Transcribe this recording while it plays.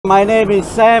my name is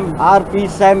Sam, RP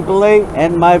Sam Pillai,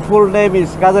 and my full name is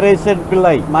Kadaresan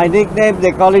Pillai. My nickname,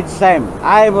 they call it Sam.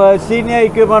 I am a senior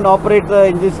equipment operator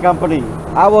in this company.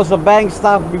 I was a bank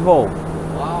staff before.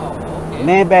 Wow, okay.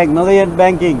 Maybank, Malayan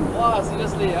banking. Wow,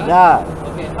 seriously, huh? Yeah.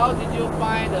 Okay, how did you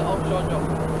find the offshore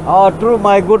job? Through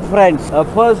my good friends.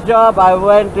 First job I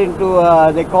went into,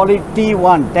 they call it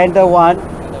T1, Tender 1,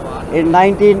 in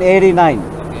 1989.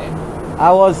 Okay.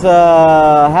 I was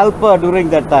a helper during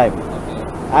that time. Okay.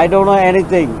 I don't know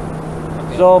anything.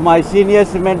 Okay. So my senior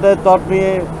cementer taught me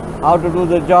how to do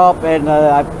the job, and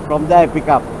from there I pick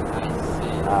up. I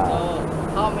see. So,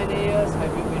 how many years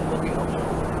have you been working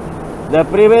offshore? The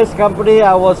previous company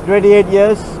I was 28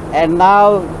 years, and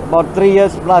now about 3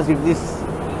 years plus with this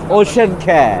Ocean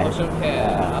Care. Ocean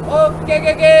Care. Okay,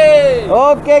 okay, okay.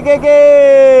 Okay, okay,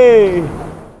 okay.